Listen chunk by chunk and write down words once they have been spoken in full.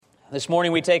This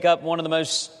morning we take up one of the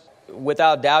most,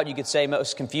 without doubt, you could say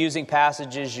most confusing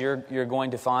passages you're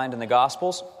going to find in the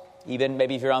Gospels. Even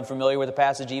maybe if you're unfamiliar with the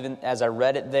passage, even as I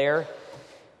read it there,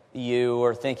 you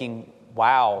are thinking,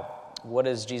 wow, what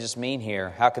does Jesus mean here?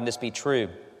 How can this be true?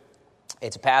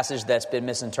 It's a passage that's been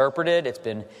misinterpreted. It's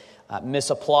been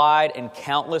misapplied in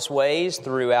countless ways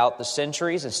throughout the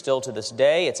centuries and still to this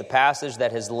day. It's a passage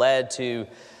that has led to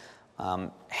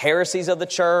heresies of the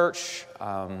church,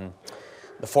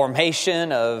 the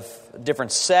formation of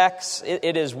different sects.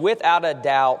 It is without a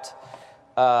doubt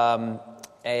one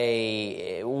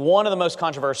of the most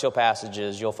controversial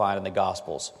passages you'll find in the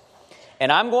Gospels.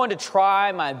 And I'm going to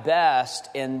try my best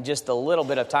in just a little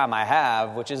bit of time I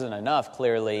have, which isn't enough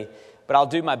clearly, but I'll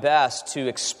do my best to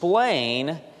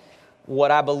explain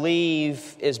what I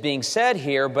believe is being said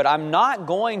here, but I'm not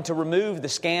going to remove the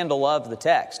scandal of the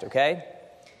text, okay?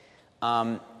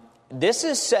 This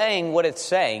is saying what it's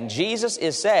saying. Jesus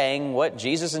is saying what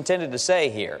Jesus intended to say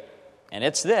here. And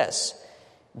it's this.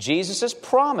 Jesus is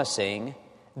promising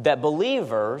that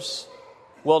believers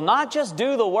will not just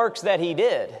do the works that he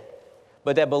did,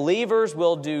 but that believers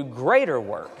will do greater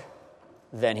work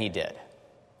than he did.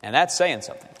 And that's saying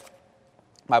something.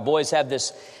 My boys have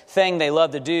this thing they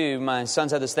love to do. My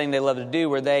sons have this thing they love to do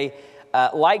where they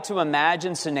like to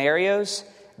imagine scenarios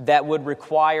that would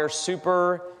require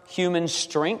superhuman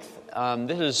strength.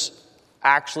 This is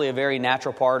actually a very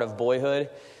natural part of boyhood,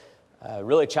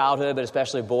 really childhood, but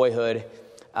especially boyhood,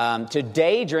 to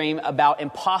daydream about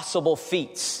impossible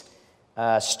feats,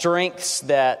 strengths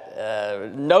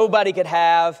that nobody could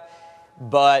have,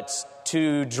 but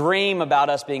to dream about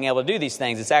us being able to do these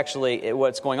things. It's actually,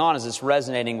 what's going on is it's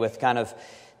resonating with kind of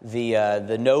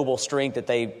the noble strength that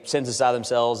they sense inside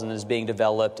themselves and is being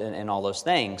developed and all those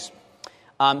things.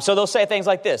 So they'll say things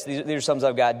like this. These are some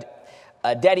I've got.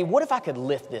 Daddy, what if I could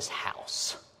lift this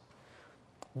house?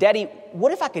 Daddy,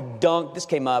 what if I could dunk, this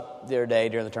came up the other day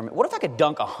during the tournament, what if I could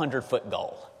dunk a 100-foot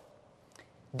goal?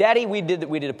 Daddy, we did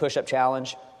a push-up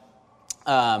challenge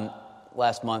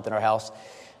last month in our house.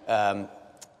 I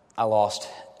lost.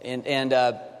 And during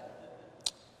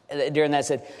that I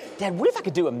said, Dad, what if I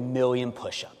could do 1,000,000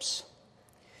 push-ups?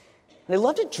 They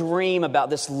love to dream about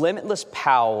this limitless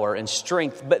power and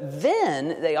strength, but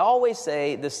then they always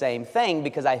say the same thing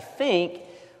because I think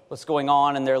what's going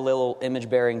on in their little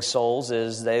image-bearing souls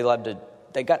is they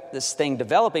got this thing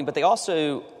developing, but they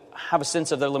also have a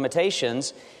sense of their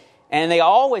limitations, and they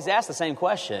always ask the same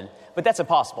question, but that's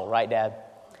impossible, right, Dad?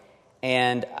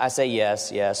 And I say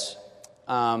yes.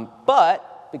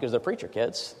 But because they're preacher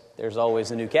kids, there's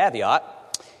always a new caveat,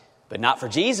 but not for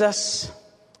Jesus.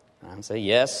 I say,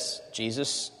 yes,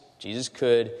 Jesus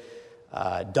could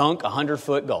dunk a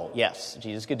 100-foot goal. Yes,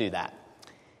 Jesus could do that.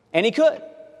 And he could.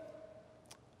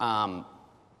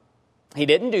 He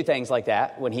didn't do things like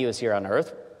that when he was here on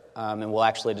earth. And we'll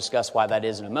actually discuss why that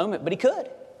is in a moment, but he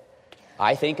could.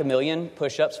 I think 1,000,000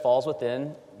 push-ups falls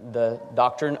within the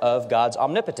doctrine of God's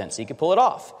omnipotence. He could pull it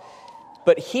off.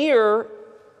 But here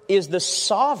is the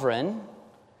sovereign,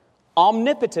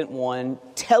 omnipotent one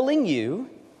telling you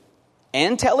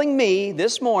and telling me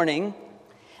this morning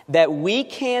that we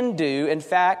can do, in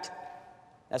fact,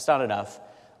 that's not enough,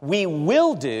 we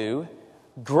will do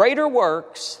greater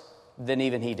works than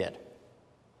even he did.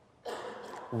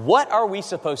 What are we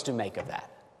supposed to make of that?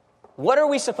 What are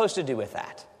we supposed to do with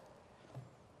that?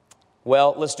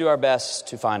 Well, let's do our best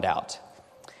to find out.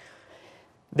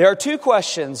 There are two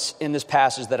questions in this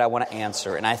passage that I want to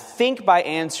answer, and I think by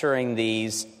answering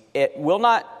these, it will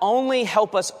not only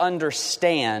help us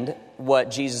understand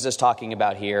what Jesus is talking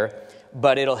about here,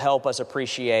 but it'll help us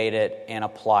appreciate it and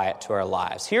apply it to our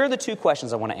lives. Here are the two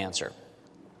questions I want to answer.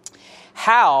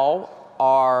 How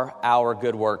are our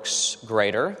good works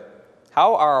greater?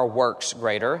 How are our works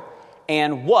greater?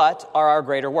 And what are our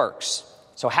greater works?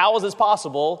 So how is this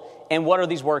possible? And what are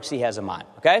these works he has in mind?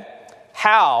 Okay?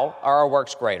 How are our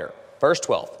works greater? Verse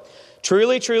 12.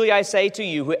 Truly, truly, I say to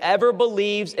you, whoever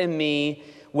believes in me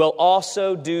will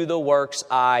also do the works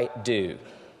I do.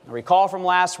 Now, recall from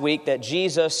last week that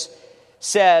Jesus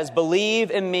says, believe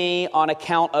in me on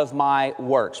account of my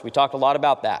works. We talked a lot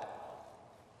about that.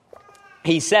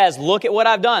 He says, look at what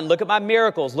I've done. Look at my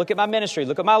miracles. Look at my ministry.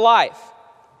 Look at my life.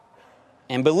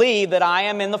 And believe that I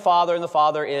am in the Father and the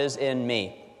Father is in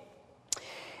me.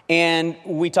 And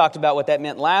we talked about what that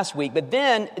meant last week. But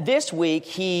then this week,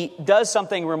 he does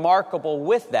something remarkable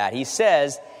with that. He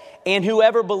says, and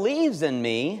whoever believes in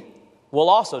me will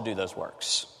also do those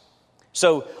works.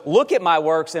 So look at my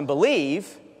works and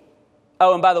believe.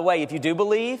 Oh, and by the way, if you do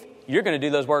believe, you're going to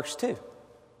do those works too.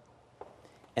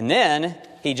 And then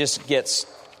he just gets,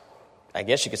 I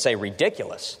guess you could say,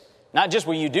 ridiculous. Not just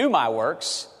will you do my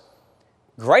works,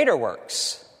 greater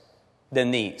works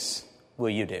than these will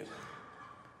you do.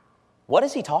 What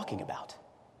is he talking about?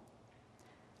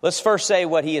 Let's first say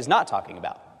what he is not talking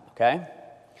about, okay?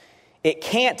 It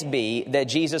can't be that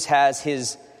Jesus has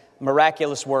his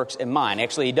miraculous works in mind.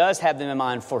 Actually, he does have them in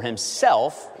mind for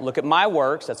himself. Look at my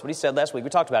works. That's what he said last week. We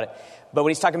talked about it. But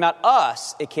when he's talking about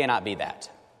us, it cannot be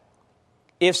that.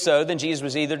 If so, then Jesus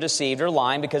was either deceived or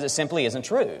lying because it simply isn't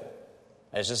true.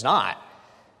 It's just not.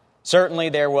 Certainly,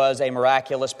 there was a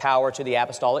miraculous power to the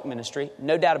apostolic ministry.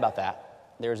 No doubt about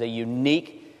that. There's a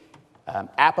unique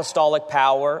apostolic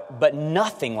power, but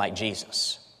nothing like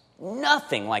Jesus.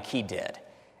 Nothing like he did.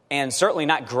 And certainly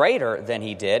not greater than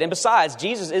he did. And besides,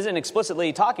 Jesus isn't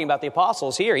explicitly talking about the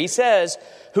apostles here. He says,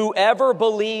 whoever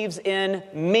believes in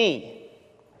me.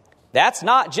 That's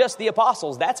not just the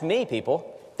apostles. That's me,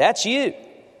 people. That's you.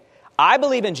 I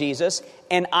believe in Jesus,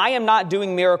 and I am not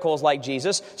doing miracles like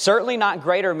Jesus. Certainly not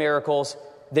greater miracles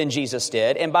than Jesus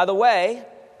did. And by the way,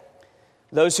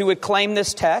 those who would claim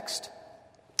this text,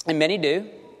 and many do,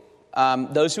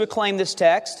 those who would claim this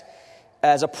text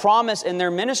as a promise in their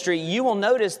ministry, you will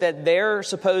notice that their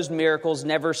supposed miracles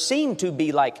never seem to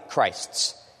be like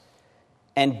Christ's,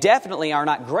 and definitely are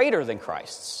not greater than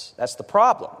Christ's. That's the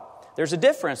problem. There's a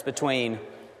difference between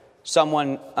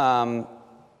someone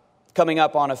coming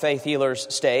up on a faith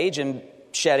healer's stage and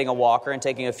shedding a walker and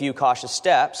taking a few cautious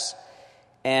steps,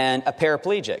 and a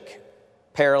paraplegic,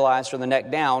 paralyzed from the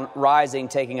neck down, rising,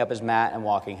 taking up his mat, and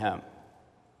walking home.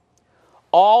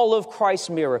 All of Christ's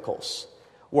miracles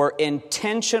were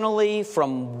intentionally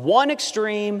from one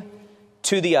extreme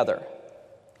to the other,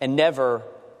 and never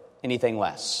anything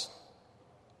less.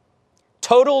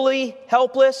 Totally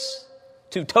helpless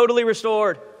to totally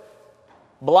restored.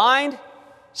 Blind,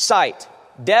 sight.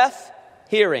 Deaf,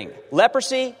 hearing.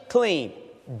 Leprosy, clean.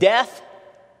 Death,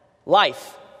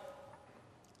 life.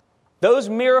 Those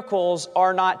miracles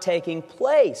are not taking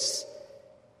place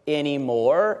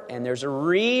anymore, and there's a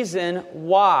reason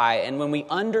why. And when we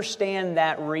understand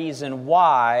that reason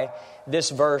why, this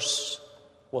verse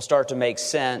will start to make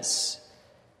sense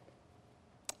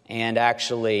and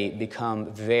actually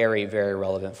become very, very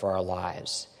relevant for our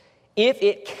lives. If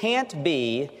it can't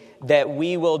be that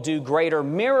we will do greater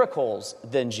miracles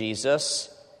than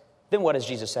Jesus, then what is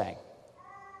Jesus saying?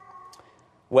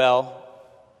 Well,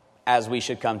 as we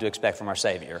should come to expect from our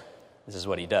Savior, this is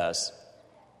what he does.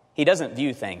 He doesn't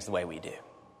view things the way we do.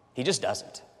 He just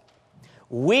doesn't.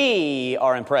 We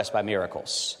are impressed by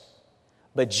miracles,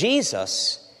 but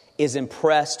Jesus is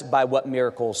impressed by what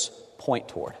miracles point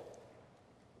toward.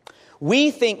 We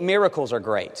think miracles are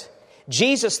great.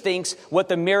 Jesus thinks what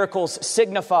the miracles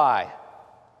signify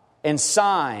and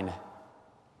sign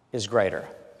is greater.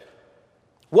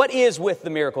 What is with the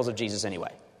miracles of Jesus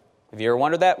anyway? Have you ever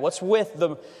wondered that? What's with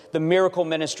the miracle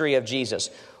ministry of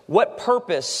Jesus? What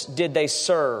purpose did they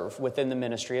serve within the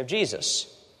ministry of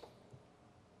Jesus?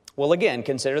 Well, again,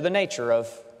 consider the nature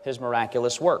of his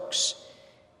miraculous works.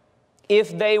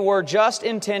 If they were just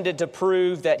intended to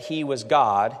prove that he was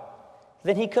God,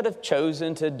 then he could have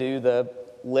chosen to do the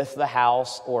lift the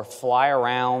house or fly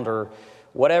around or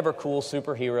whatever cool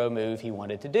superhero move he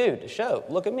wanted to do to show,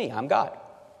 look at me, I'm God.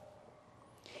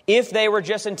 If they were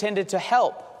just intended to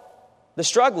help the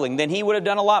struggling, then he would have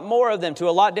done a lot more of them to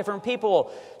a lot different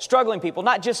people, struggling people,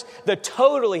 not just the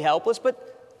totally helpless,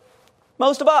 but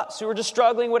most of us who were just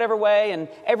struggling whatever way, and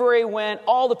everywhere he went,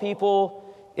 all the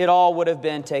people, it all would have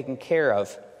been taken care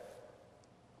of.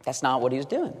 That's not what he was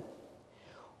doing.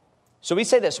 So we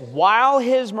say this, while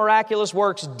his miraculous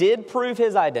works did prove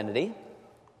his identity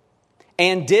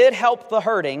and did help the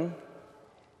hurting,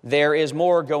 there is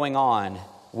more going on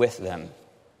with them.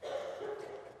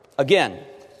 Again,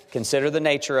 consider the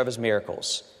nature of his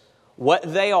miracles. What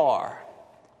they are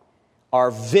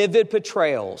vivid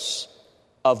portrayals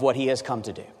of what he has come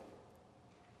to do.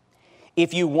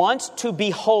 If you want to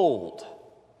behold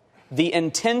the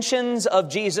intentions of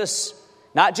Jesus,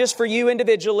 not just for you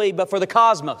individually, but for the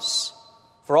cosmos,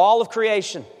 for all of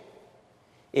creation,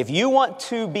 if you want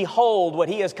to behold what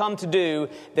he has come to do,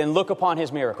 then look upon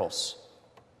his miracles.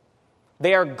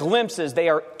 They are glimpses, they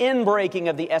are inbreaking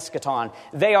of the eschaton.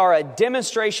 They are a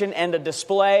demonstration and a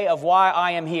display of why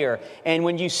I am here. And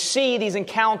when you see these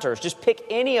encounters, just pick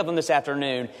any of them this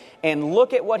afternoon and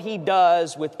look at what he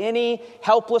does with any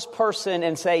helpless person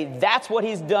and say, that's what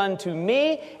he's done to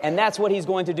me, and that's what he's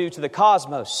going to do to the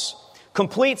cosmos.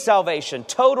 Complete salvation,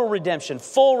 total redemption,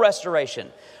 full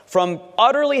restoration, from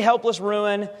utterly helpless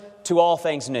ruin to all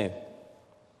things new.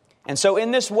 And so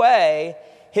in this way,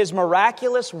 his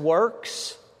miraculous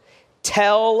works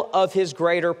tell of his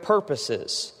greater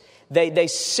purposes. They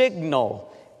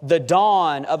signal the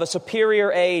dawn of a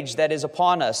superior age that is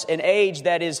upon us, an age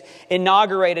that is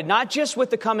inaugurated not just with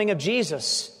the coming of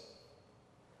Jesus,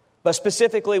 but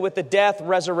specifically with the death,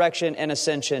 resurrection, and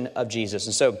ascension of Jesus.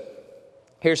 And so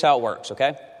here's how it works,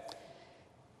 okay?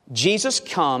 Jesus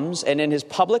comes, and in his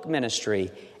public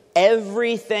ministry,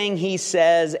 everything he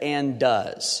says and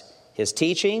does, his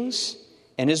teachings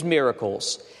and his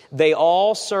miracles, they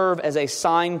all serve as a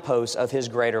signpost of his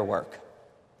greater work.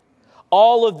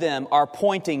 All of them are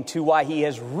pointing to why he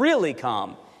has really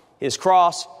come, his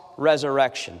cross,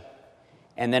 resurrection.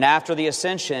 And then after the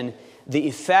ascension, the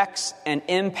effects and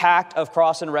impact of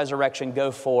cross and resurrection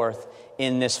go forth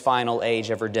in this final age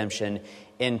of redemption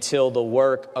until the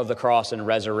work of the cross and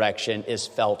resurrection is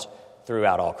felt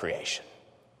throughout all creation.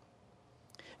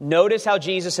 Notice how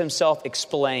Jesus himself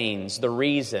explains the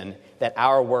reason that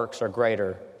our works are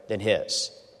greater than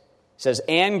his. He says,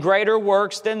 and greater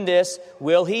works than this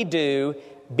will he do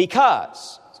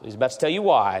because, so he's about to tell you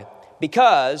why,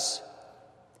 because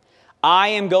I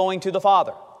am going to the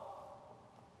Father.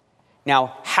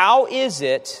 Now, how is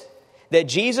it that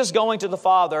Jesus going to the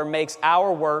Father makes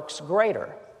our works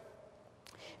greater?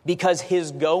 Because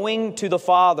his going to the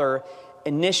Father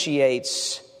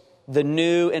initiates the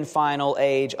new and final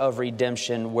age of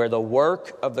redemption, where the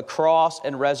work of the cross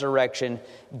and resurrection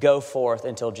go forth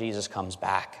until Jesus comes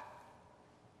back.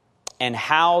 And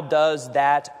how does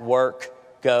that work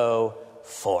go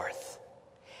forth?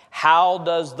 How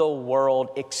does the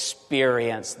world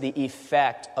experience the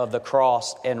effect of the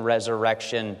cross and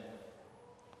resurrection?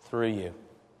 Through you.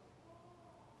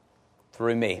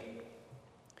 Through me.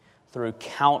 Through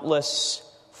countless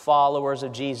followers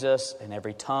of Jesus in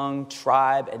every tongue,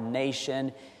 tribe, and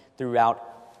nation throughout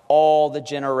all the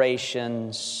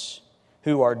generations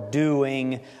who are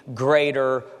doing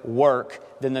greater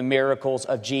work than the miracles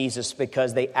of Jesus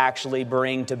because they actually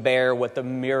bring to bear what the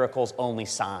miracles only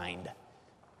signed.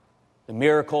 The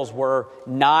miracles were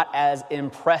not as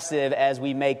impressive as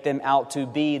we make them out to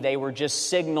be. They were just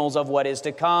signals of what is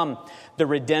to come. The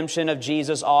redemption of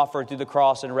Jesus offered through the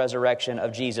cross and resurrection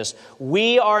of Jesus.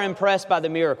 We are impressed by the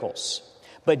miracles,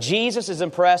 but Jesus is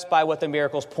impressed by what the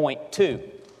miracles point to.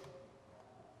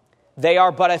 They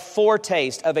are but a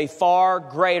foretaste of a far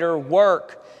greater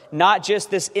work. Not just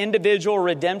this individual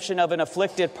redemption of an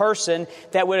afflicted person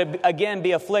that would again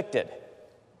be afflicted.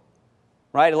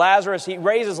 Right? Lazarus, he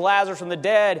raises Lazarus from the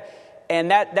dead,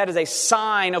 and that is a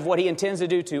sign of what he intends to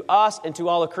do to us and to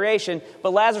all of creation.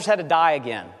 But Lazarus had to die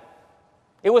again.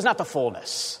 It was not the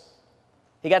fullness.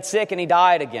 He got sick and he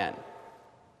died again.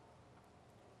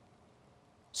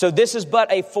 So this is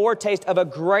but a foretaste of a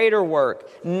greater work,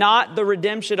 not the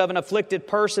redemption of an afflicted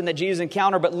person that Jesus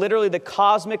encountered, but literally the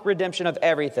cosmic redemption of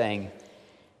everything.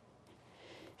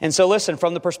 And so listen,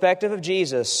 from the perspective of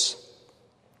Jesus,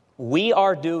 we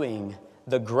are doing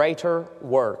the greater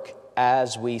work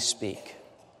as we speak.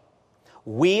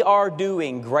 We are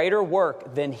doing greater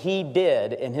work than he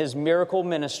did in his miracle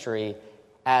ministry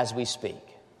as we speak.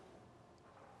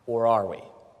 Or are we?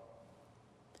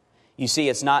 You see,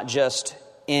 it's not just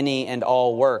any and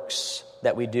all works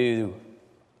that we do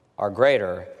are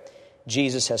greater.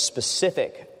 Jesus has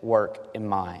specific work in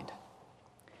mind.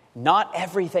 Not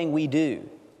everything we do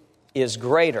is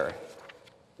greater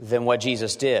than what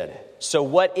Jesus did. So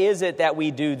what is it that we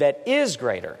do that is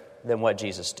greater than what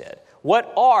Jesus did?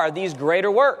 What are these greater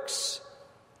works?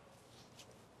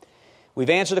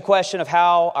 We've answered the question of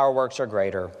how our works are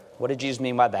greater. What did Jesus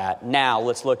mean by that? Now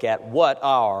let's look at what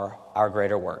are our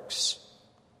greater works.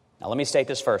 Now let me state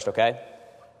this first, okay?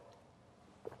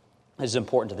 This is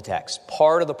important to the text.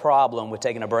 Part of the problem with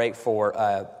taking a break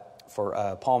for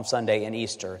Palm Sunday and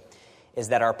Easter is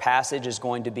that our passage is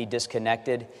going to be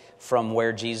disconnected from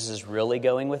where Jesus is really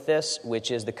going with this,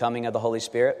 which is the coming of the Holy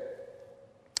Spirit.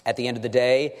 At the end of the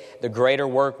day, the greater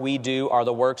work we do are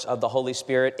the works of the Holy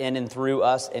Spirit in and through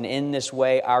us. And in this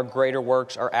way, our greater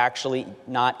works are actually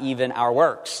not even our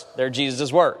works. They're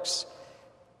Jesus' works.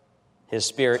 His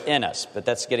Spirit in us. But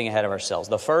that's getting ahead of ourselves.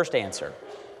 The first answer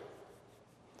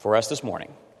for us this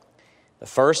morning, the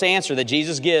first answer that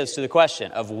Jesus gives to the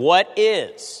question of what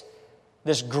is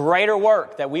this greater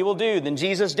work that we will do than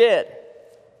Jesus did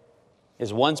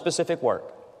is one specific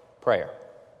work: prayer.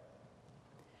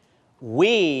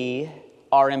 We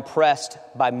are impressed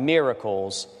by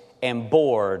miracles and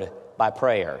bored by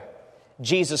prayer.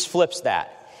 Jesus flips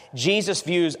that. Jesus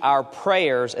views our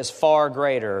prayers as far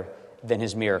greater than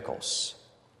his miracles.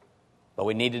 But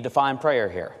we need to define prayer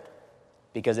here,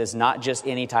 because it's not just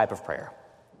any type of prayer.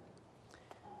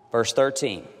 Verse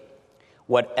 13.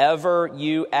 Whatever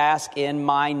you ask in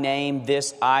my name,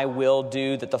 this I will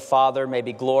do, that the Father may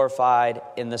be glorified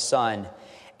in the Son.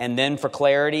 And then for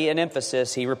clarity and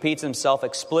emphasis, he repeats himself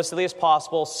explicitly as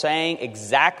possible, saying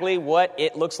exactly what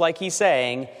it looks like he's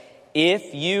saying.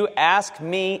 If you ask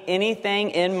me anything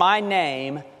in my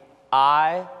name,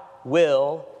 I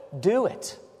will do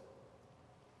it.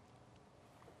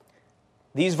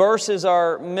 These verses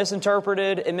are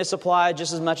misinterpreted and misapplied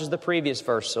just as much as the previous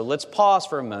verse. So let's pause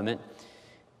for a moment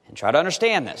and try to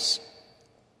understand this.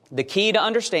 The key to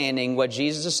understanding what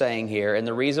Jesus is saying here, and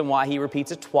the reason why he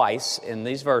repeats it twice in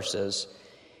these verses,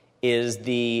 is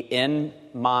the "in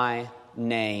my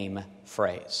name"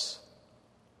 phrase.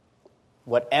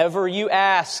 Whatever you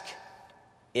ask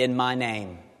in my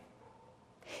name.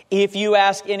 If you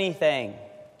ask anything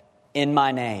in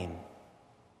my name.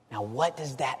 Now, what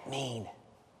does that mean?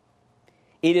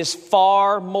 It is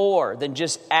far more than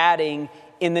just adding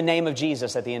 "in the name of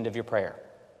Jesus" at the end of your prayer.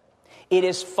 It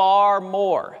is far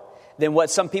more than what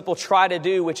some people try to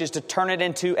do, which is to turn it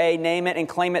into a name it and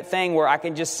claim it thing where I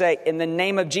can just say, "In the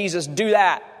name of Jesus, do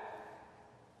that."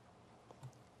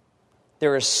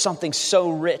 There is something so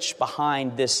rich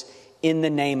behind this "in the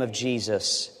name of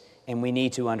Jesus," and we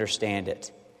need to understand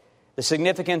it. The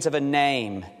significance of a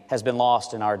name has been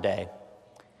lost in our day.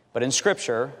 But in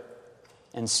Scripture,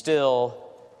 and still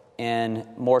in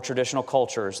more traditional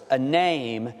cultures, a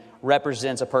name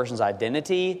represents a person's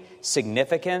identity,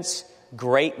 significance,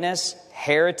 greatness,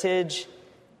 heritage,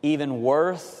 even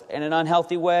worth in an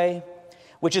unhealthy way,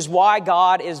 which is why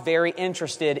God is very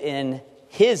interested in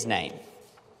His name.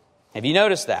 Have you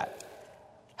noticed that?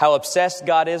 How obsessed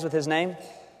God is with His name?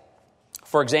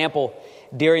 For example,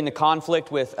 during the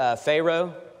conflict with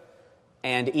Pharaoh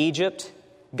and Egypt,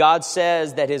 God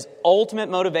says that His ultimate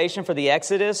motivation for the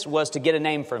Exodus was to get a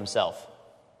name for Himself.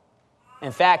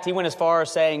 In fact, He went as far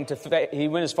as saying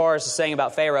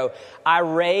about Pharaoh, "I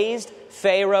raised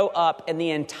Pharaoh up and the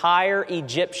entire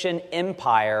Egyptian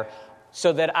empire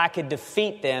so that I could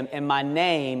defeat them and my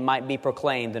name might be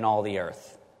proclaimed in all the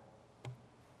earth."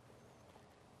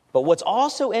 But what's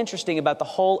also interesting about the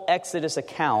whole Exodus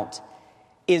account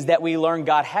is that we learn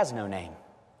God has no name.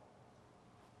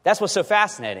 That's what's so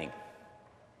fascinating.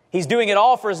 He's doing it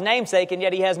all for His namesake, and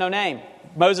yet He has no name.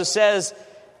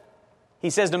 He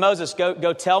says to Moses,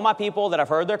 go tell my people that I've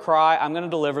heard their cry. I'm going to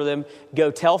deliver them. Go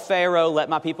tell Pharaoh, let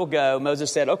my people go.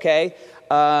 Moses said, okay,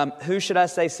 who should I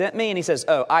say sent me? And he says,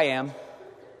 I am.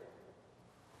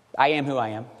 I am who I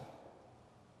am.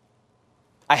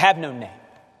 I have no name.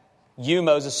 You,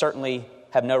 Moses, certainly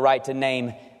have no right to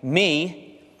name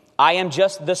me. I am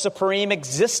just the supreme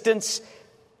existence.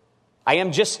 I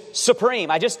am just supreme.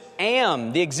 I just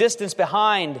am the existence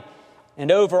behind and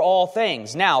over all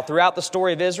things. Now, throughout the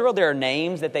story of Israel, there are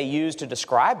names that they use to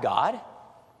describe God,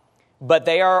 but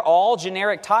they are all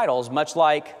generic titles, much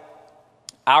like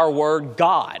our word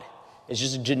God is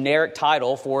just a generic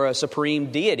title for a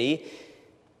supreme deity.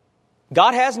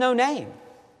 God has no name,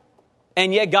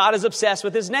 and yet God is obsessed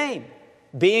with His name,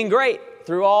 being great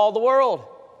through all the world.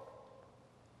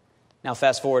 Now,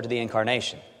 fast forward to the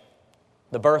incarnation,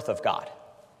 the birth of God.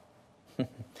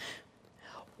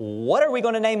 What are we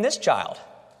going to name this child?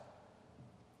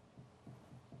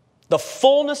 The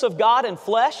fullness of God in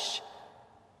flesh?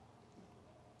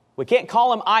 We can't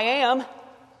call Him I am.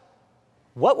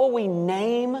 What will we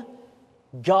name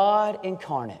God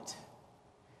incarnate?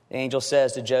 The angel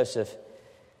says to Joseph,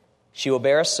 "She will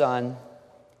bear a son.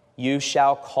 You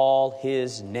shall call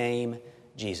his name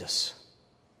Jesus,"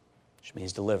 which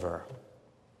means deliverer,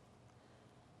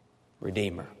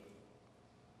 redeemer.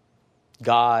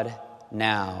 God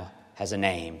now has a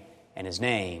name, and His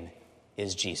name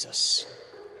is Jesus.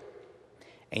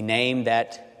 A name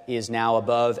that is now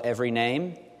above every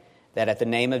name, that at the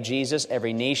name of Jesus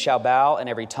every knee shall bow and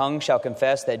every tongue shall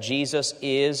confess that Jesus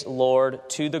is Lord,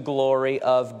 to the glory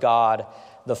of God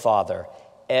the Father.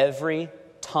 Every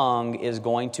tongue is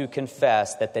going to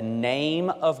confess that the name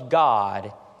of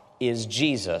God is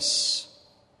Jesus.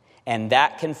 And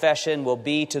that confession will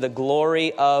be to the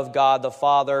glory of God the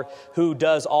Father, who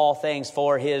does all things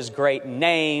for His great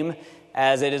name,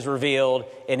 as it is revealed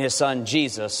in His Son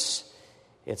Jesus.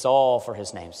 It's all for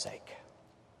His name's sake.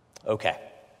 Okay.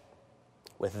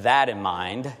 With that in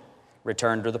mind,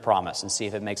 return to the promise and see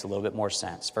if it makes a little bit more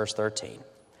sense. Verse 13.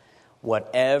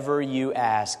 "Whatever you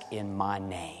ask in my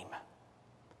name,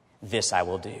 this I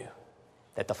will do,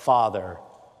 that the Father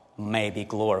may be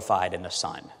glorified in the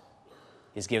Son."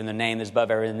 He's given the name that's above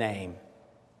every name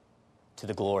to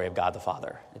the glory of God the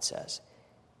Father, it says.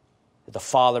 That the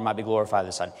Father might be glorified in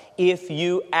the Son. "If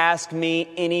you ask me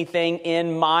anything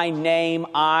in my name,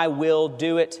 I will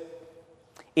do it."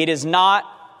 It is not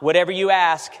whatever you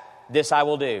ask, this I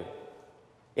will do.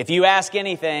 If you ask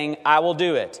anything, I will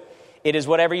do it. It is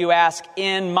whatever you ask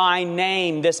in my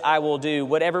name, this I will do.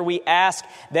 Whatever we ask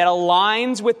that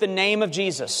aligns with the name of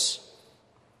Jesus,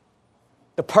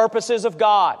 the purposes of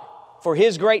God for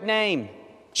His great name,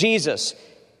 Jesus,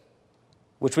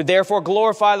 which would therefore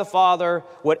glorify the Father,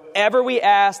 whatever we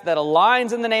ask that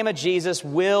aligns in the name of Jesus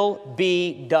will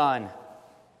be done.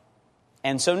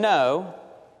 And so no,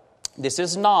 this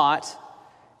is not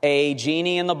a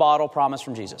genie in the bottle promise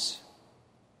from Jesus.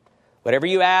 Whatever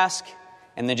you ask,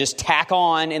 and then just tack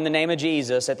on in the name of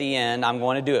Jesus at the end, I'm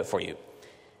going to do it for you.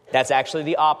 That's actually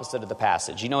the opposite of the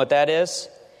passage. You know what that is?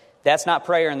 That's not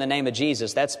prayer in the name of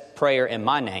Jesus. That's prayer in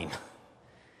my name.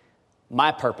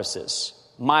 My purposes,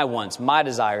 my wants, my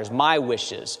desires, my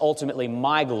wishes, ultimately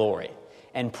my glory.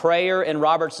 And prayer in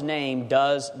Robert's name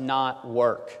does not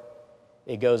work.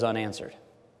 It goes unanswered.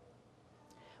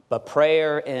 But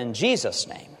prayer in Jesus'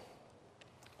 name,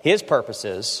 His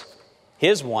purposes,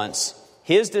 His wants,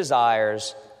 His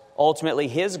desires, ultimately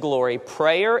His glory,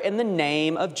 prayer in the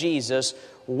name of Jesus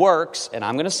works, and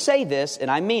I'm going to say this, and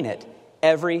I mean it,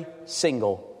 every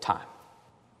single time.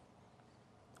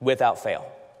 Without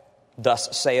fail.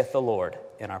 Thus saith the Lord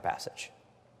in our passage.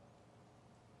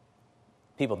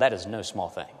 People, that is no small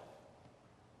thing.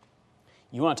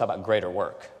 You want to talk about greater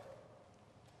work.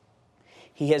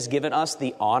 He has given us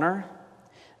the honor,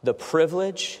 the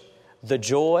privilege, the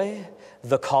joy,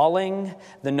 the calling,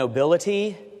 the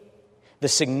nobility, the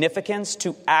significance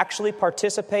to actually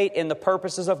participate in the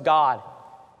purposes of God.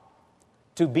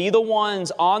 To be the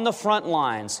ones on the front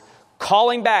lines,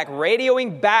 calling back,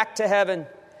 radioing back to heaven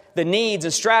the needs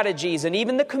and strategies and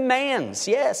even the commands.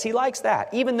 Yes, He likes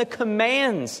that. Even the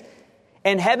commands.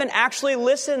 And heaven actually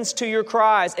listens to your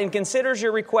cries and considers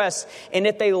your requests. And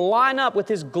if they line up with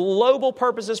His global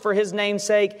purposes for His name's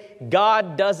sake,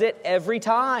 God does it every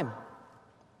time.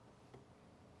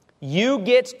 You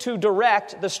get to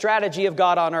direct the strategy of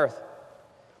God on earth.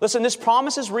 Listen, this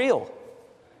promise is real.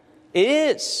 It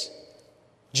is.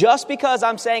 Just because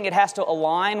I'm saying it has to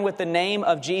align with the name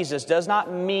of Jesus does not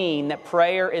mean that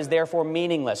prayer is therefore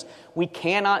meaningless. We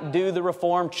cannot do the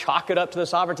reform, chalk it up to the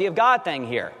sovereignty of God thing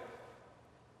here.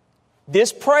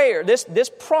 This prayer,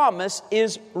 this promise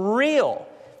is real.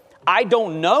 I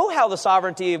don't know how the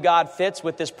sovereignty of God fits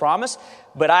with this promise,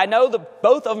 but I know that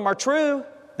both of them are true.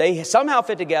 They somehow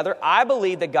fit together. I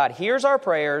believe that God hears our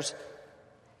prayers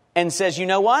and says, you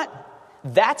know what?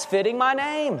 That's fitting my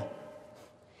name.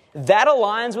 That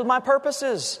aligns with my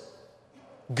purposes.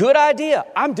 Good idea.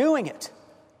 I'm doing it.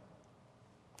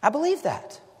 I believe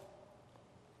that.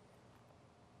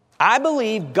 I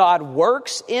believe God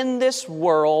works in this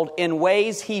world in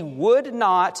ways He would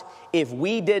not if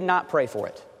we did not pray for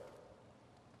it.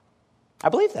 I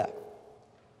believe that.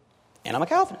 And I'm a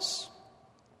Calvinist.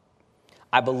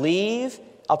 I believe,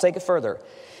 I'll take it further.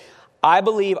 I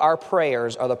believe our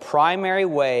prayers are the primary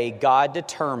way God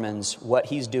determines what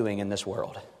He's doing in this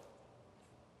world.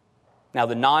 Now,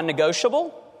 the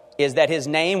non-negotiable is that His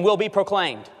name will be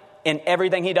proclaimed in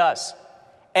everything He does.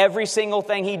 Every single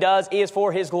thing He does is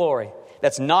for His glory.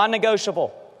 That's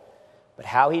non-negotiable. But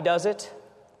how He does it,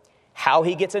 how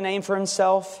He gets a name for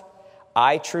Himself,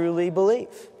 I truly believe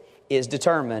is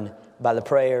determined by the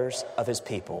prayers of His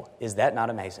people. Is that not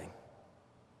amazing?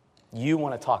 You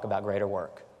want to talk about greater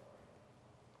work.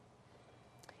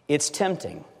 It's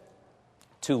tempting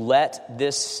to let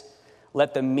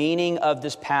the meaning of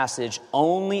this passage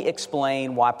only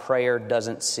explain why prayer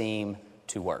doesn't seem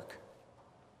to work.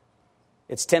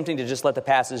 It's tempting to just let the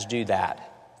passage do that.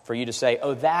 For you to say,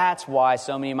 oh, that's why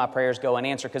so many of my prayers go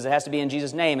unanswered, because it has to be in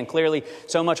Jesus' name. And clearly,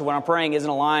 so much of what I'm praying isn't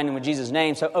aligned with Jesus'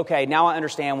 name. So, okay, now I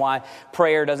understand why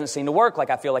prayer doesn't seem to work like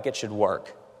I feel like it should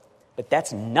work. But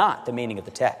that's not the meaning of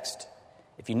the text.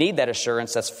 If you need that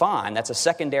assurance, that's fine. That's a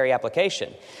secondary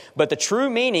application. But the true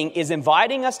meaning is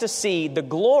inviting us to see the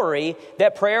glory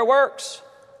that prayer works.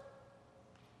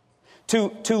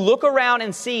 To look around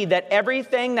and see that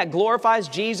everything that glorifies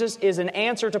Jesus is an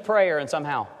answer to prayer and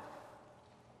somehow.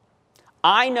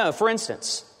 I know, for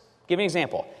instance, give me an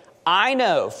example. I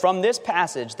know from this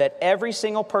passage that every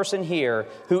single person here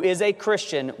who is a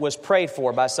Christian was prayed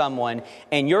for by someone,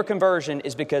 and your conversion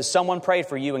is because someone prayed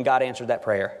for you and God answered that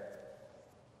prayer.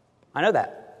 I know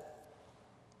that.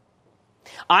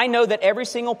 I know that every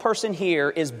single person here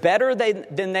is better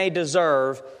than they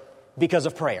deserve because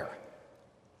of prayer.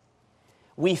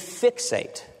 We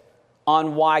fixate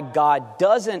on why God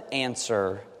doesn't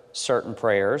answer certain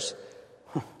prayers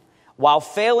while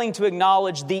failing to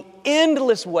acknowledge the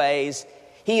endless ways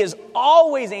He is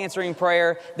always answering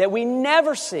prayer that we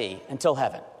never see until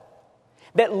heaven.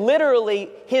 That literally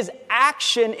His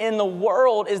action in the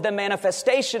world is the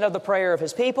manifestation of the prayer of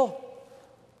His people.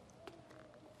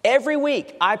 Every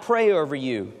week I pray over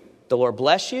you. The Lord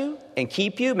bless you and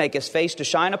keep you, make his face to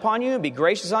shine upon you, and be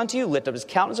gracious unto you, lift up his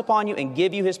countenance upon you, and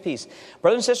give you his peace.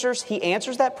 Brothers and sisters, he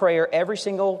answers that prayer every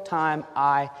single time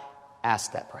I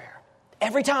ask that prayer.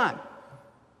 Every time.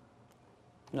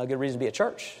 No good reason to be at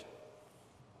church.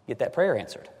 Get that prayer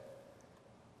answered.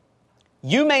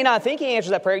 You may not think he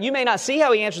answers that prayer. You may not see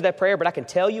how he answers that prayer, but I can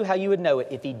tell you how you would know it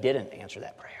if he didn't answer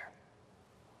that prayer.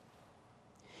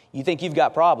 You think you've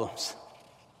got problems.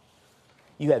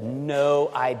 You have no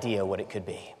idea what it could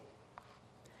be.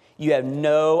 You have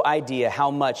no idea how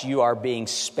much you are being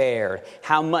spared,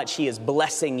 how much he is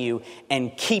blessing you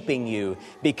and keeping you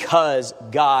because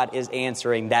God is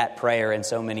answering that prayer and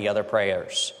so many other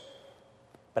prayers.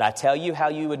 But I tell you how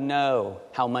you would know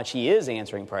how much he is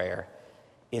answering prayer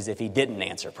is if he didn't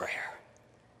answer prayer,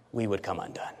 we would come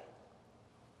undone.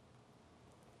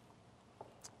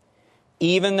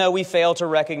 Even though we fail to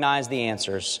recognize the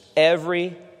answers,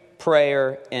 every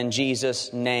prayer in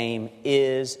Jesus' name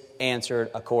is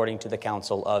answered according to the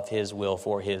counsel of his will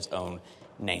for his own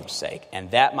name's sake.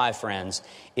 And that, my friends,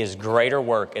 is greater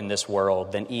work in this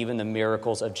world than even the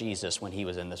miracles of Jesus when he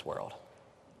was in this world.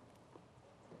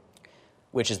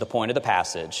 Which is the point of the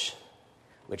passage,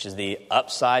 which is the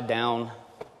upside down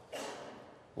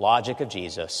logic of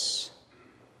Jesus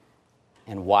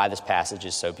and why this passage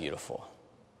is so beautiful.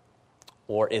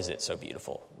 Or is it so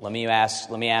beautiful? Let me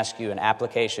ask you an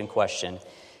application question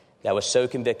that was so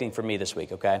convicting for me this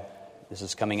week, okay? This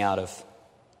is coming out of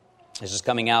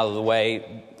the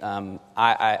way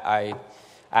I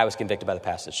was convicted by the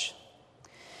passage.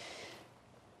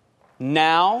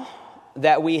 Now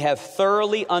that we have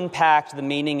thoroughly unpacked the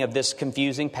meaning of this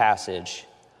confusing passage,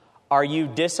 are you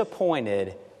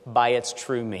disappointed by its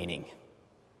true meaning?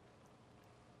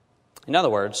 In other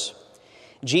words,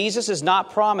 Jesus is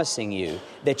not promising you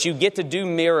that you get to do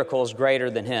miracles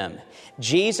greater than him.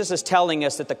 Jesus is telling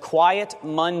us that the quiet,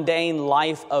 mundane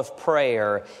life of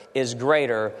prayer is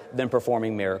greater than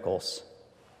performing miracles.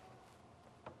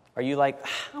 Are you like,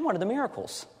 I wanted the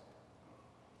miracles?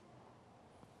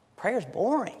 Prayer's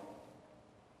boring.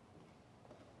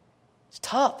 It's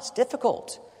tough. It's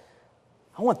difficult.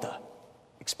 I want the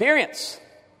experience.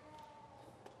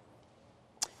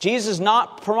 Jesus is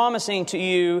not promising to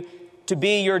you to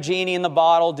be your genie in the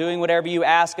bottle, doing whatever you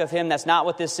ask of him. That's not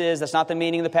what this is. That's not the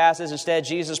meaning of the passage. Instead,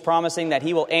 Jesus is promising that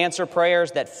he will answer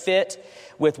prayers that fit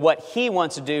with what he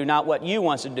wants to do, not what you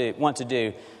want to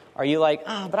do. Are you like,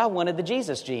 but I wanted the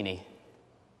Jesus genie.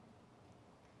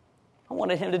 I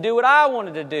wanted him to do what I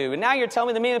wanted to do. And now you're telling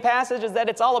me the meaning of the passage is that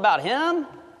it's all about him?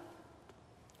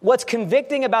 What's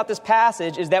convicting about this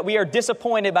passage is that we are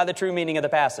disappointed by the true meaning of the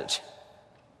passage.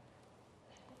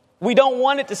 We don't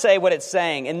want it to say what it's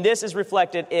saying, and this is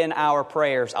reflected in our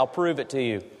prayers. I'll prove it to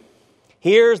you.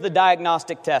 Here's the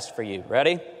diagnostic test for you.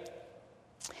 Ready?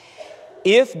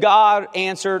 If God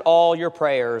answered all your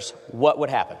prayers, what would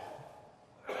happen?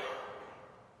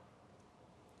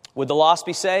 Would the lost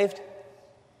be saved?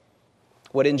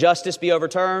 Would injustice be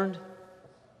overturned?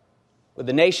 Would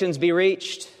the nations be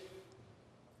reached?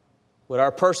 Would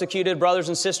our persecuted brothers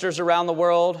and sisters around the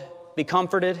world be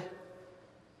comforted?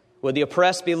 Would the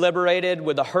oppressed be liberated?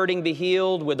 Would the hurting be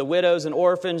healed? Would the widows and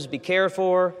orphans be cared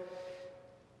for?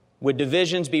 Would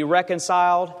divisions be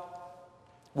reconciled?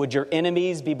 Would your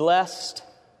enemies be blessed?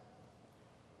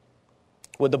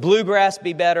 Would the bluegrass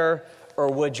be better,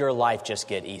 or would your life just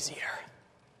get easier?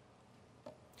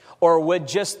 Or would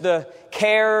just the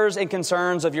cares and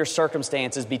concerns of your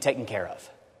circumstances be taken care of?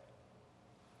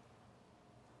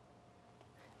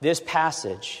 This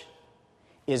passage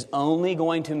is only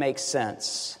going to make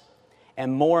sense,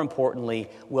 and more importantly,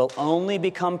 will only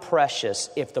become precious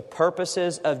if the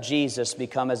purposes of Jesus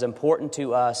become as important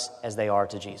to us as they are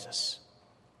to Jesus.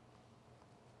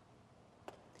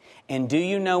 And do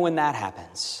you know when that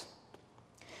happens?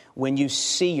 When you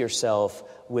see yourself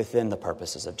within the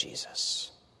purposes of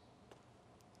Jesus.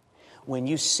 When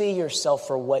you see yourself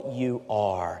for what you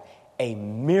are, a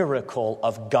miracle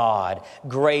of God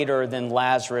greater than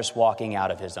Lazarus walking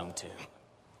out of his own tomb.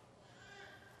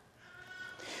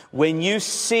 When you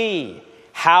see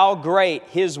how great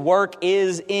his work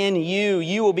is in you,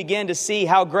 you will begin to see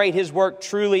how great his work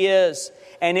truly is,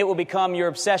 and it will become your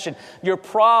obsession. Your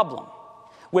problem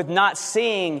with not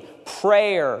seeing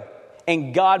prayer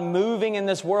and God moving in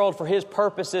this world for his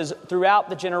purposes throughout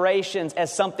the generations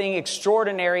as something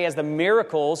extraordinary as the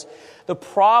miracles, the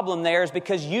problem there is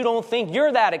because you don't think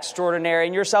you're that extraordinary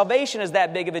and your salvation is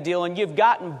that big of a deal, and you've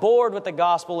gotten bored with the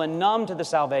gospel and numb to the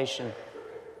salvation.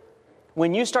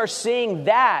 When you start seeing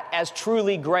that as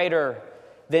truly greater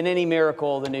than any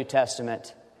miracle of the New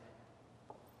Testament,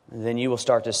 then you will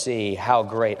start to see how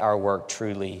great our work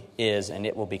truly is, and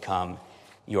it will become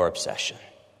your obsession.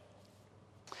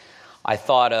 I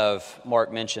thought of,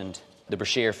 Mark mentioned the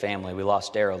Brashear family. We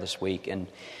lost Daryl this week, and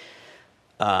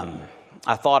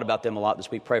I thought about them a lot this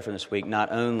week, prayed for them this week,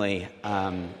 not only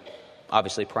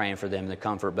obviously praying for them, the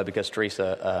comfort, but because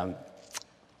Teresa,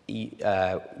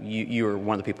 you were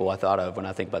one of the people I thought of when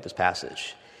I think about this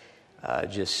passage.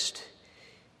 Just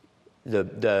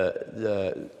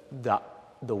the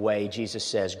way Jesus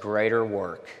says, greater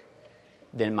work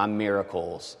than my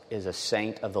miracles is a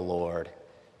saint of the Lord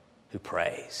who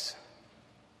prays,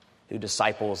 who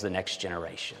disciples the next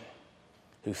generation,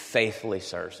 who faithfully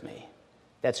serves me.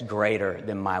 That's greater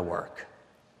than my work.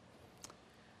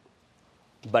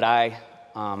 But I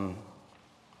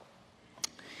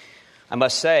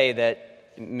must say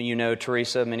that you know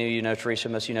Teresa, many of you know Teresa,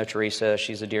 most of you know Teresa.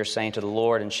 She's a dear saint of the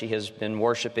Lord, and she has been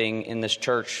worshiping in this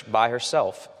church by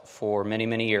herself for many,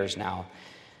 many years now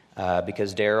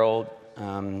because Daryl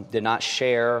did not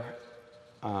share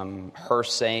her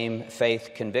same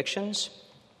faith convictions.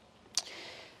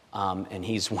 And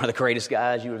he's one of the greatest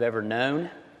guys you have ever known.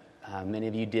 Many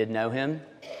of you did know him.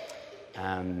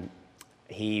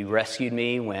 He rescued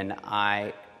me when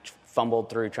I fumbled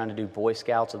through trying to do Boy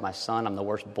Scouts with my son. I'm the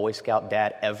worst Boy Scout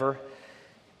dad ever.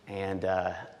 And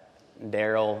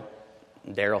Daryl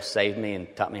saved me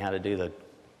and taught me how to do the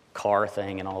car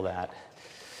thing and all that.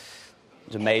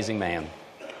 He's an amazing man.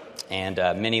 And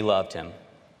many loved him.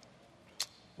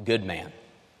 Good man.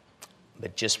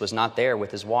 But just was not there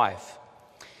with his wife.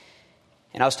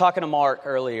 And I was talking to Mark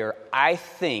earlier. I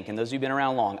think, and those of you who've been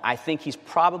around long, I think he's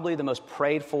probably the most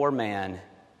prayed for man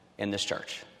in this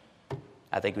church.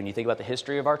 I think when you think about the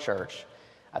history of our church,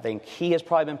 I think he has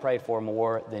probably been prayed for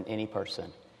more than any person.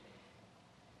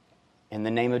 In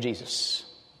the name of Jesus.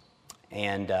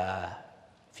 And a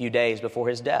few days before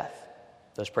his death,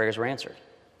 those prayers were answered.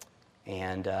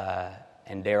 And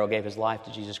Daryl gave his life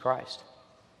to Jesus Christ.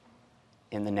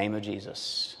 In the name of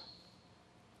Jesus,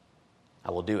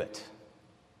 I will do it.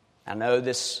 I know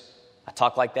this, I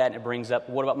talk like that and it brings up,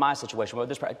 what about my situation? What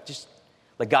about this? Just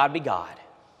let God be God.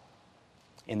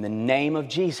 In the name of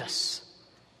Jesus,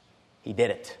 he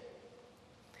did it.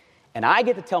 And I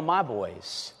get to tell my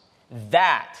boys,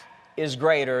 that is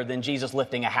greater than Jesus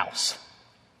lifting a house.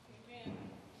 Amen.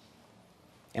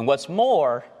 And what's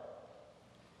more,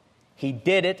 he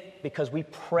did it because we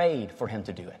prayed for him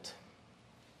to do it.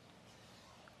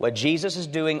 What Jesus is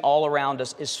doing all around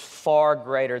us is far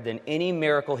greater than any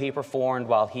miracle he performed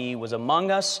while he was among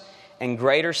us, and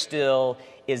greater still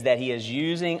is that he is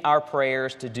using our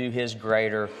prayers to do his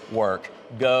greater work.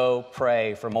 Go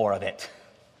pray for more of it.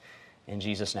 In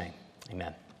Jesus' name,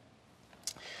 amen.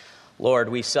 Lord,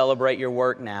 we celebrate your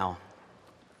work now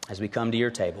as we come to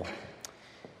your table.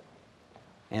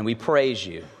 And we praise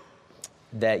you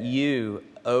that you,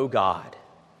 O God,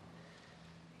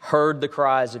 heard the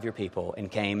cries of your people and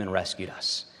came and rescued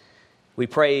us. We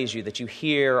praise you that you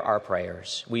hear our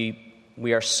prayers. We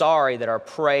are sorry that our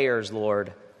prayers,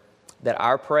 Lord, that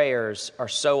our prayers are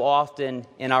so often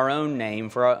in our own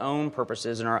name, for our own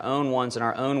purposes and our own wants and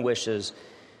our own wishes.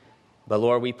 But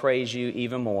Lord, we praise you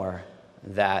even more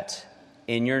that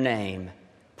in your name,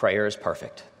 prayer is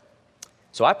perfect.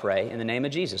 So I pray in the name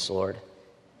of Jesus, Lord,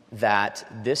 that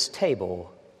this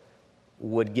table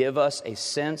would give us a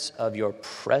sense of your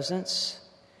presence,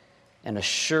 an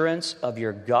assurance of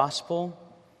your gospel,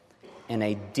 and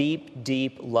a deep,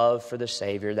 deep love for the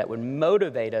Savior that would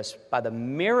motivate us by the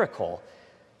miracle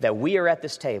that we are at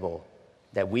this table,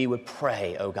 that we would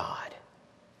pray, O God,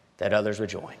 that others would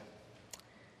join.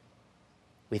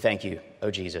 We thank you, O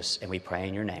Jesus, and we pray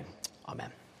in your name.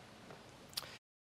 Amen.